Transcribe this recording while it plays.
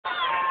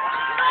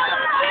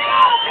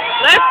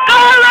Let's go,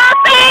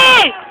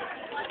 Lucy!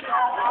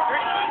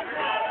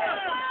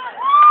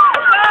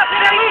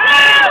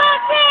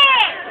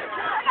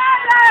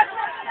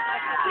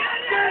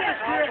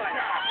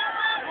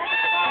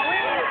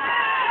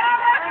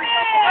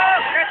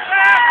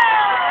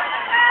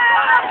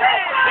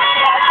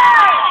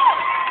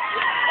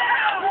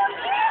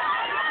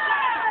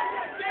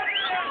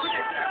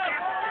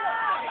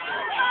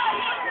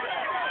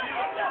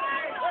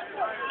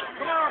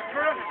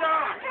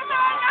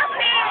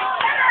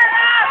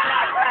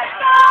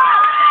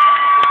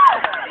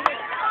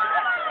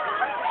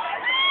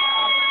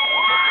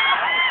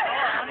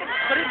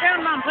 Put it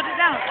down, Mom. Put it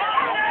down.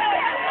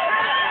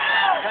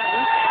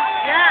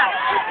 Yeah.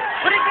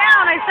 Put it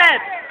down, I said.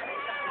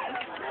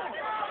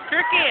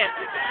 Kirkie.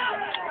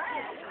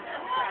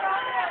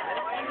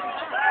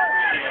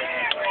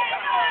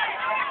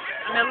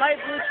 And the light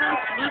blue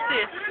trunks,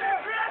 Lucy.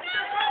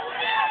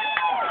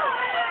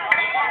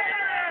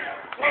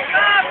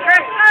 Stop,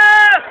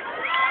 Christmas!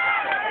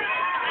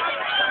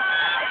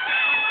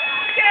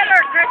 Get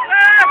her,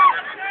 Christmas!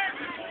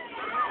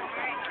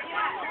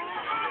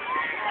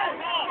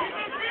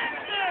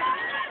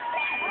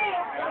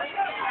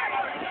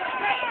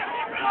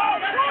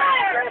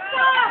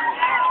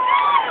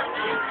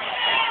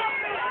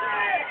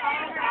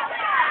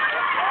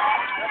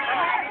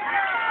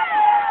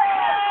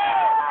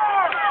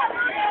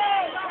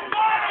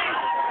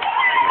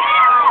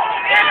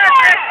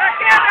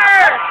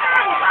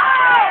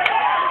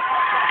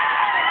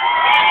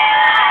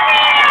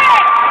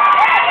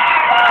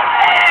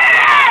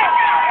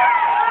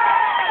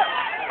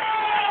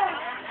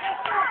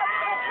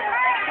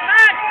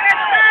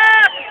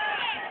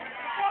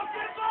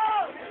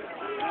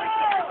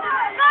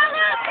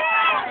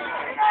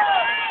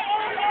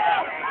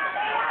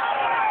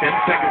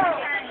 Seconds.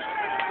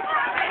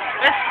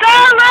 Let's go,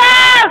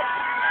 Liz!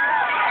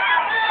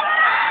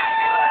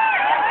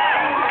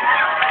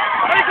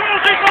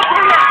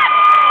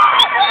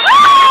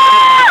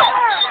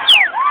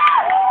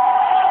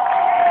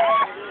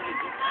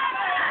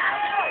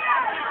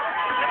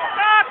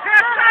 Stop,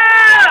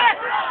 Christmas!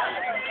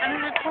 I'm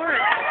in the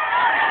court.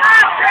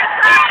 Stop,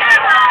 Christmas!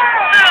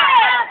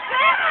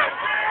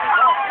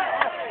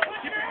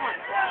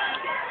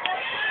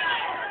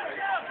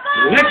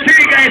 Let's hear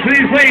you guys,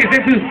 please, ladies.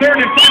 This is third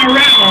and final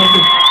round.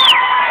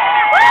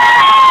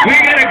 We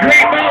got a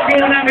great ball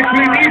going on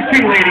between these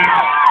two ladies.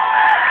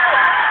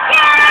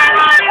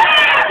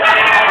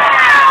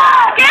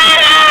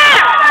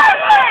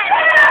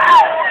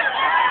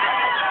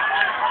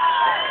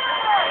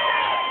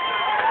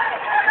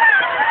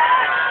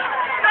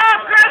 Stop,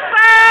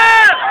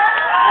 Christmas!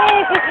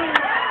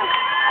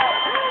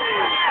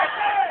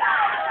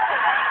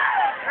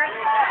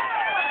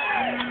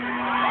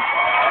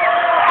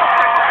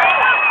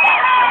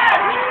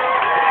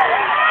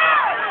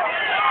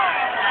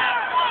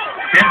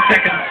 10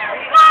 seconds.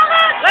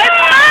 Let's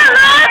go,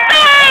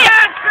 Lucy!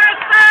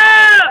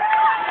 Christmas!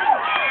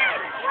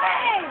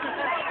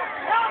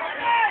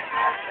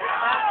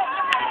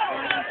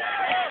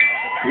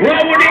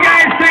 Well, what do you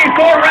guys think?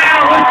 4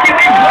 rounds. Let's get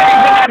these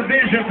ladies in the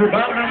division for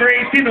bout number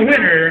 18. The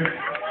winner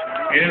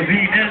is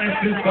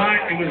unanimous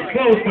by, it was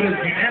close, but it's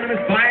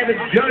unanimous by the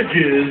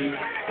judges.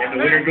 And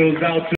the winner goes out to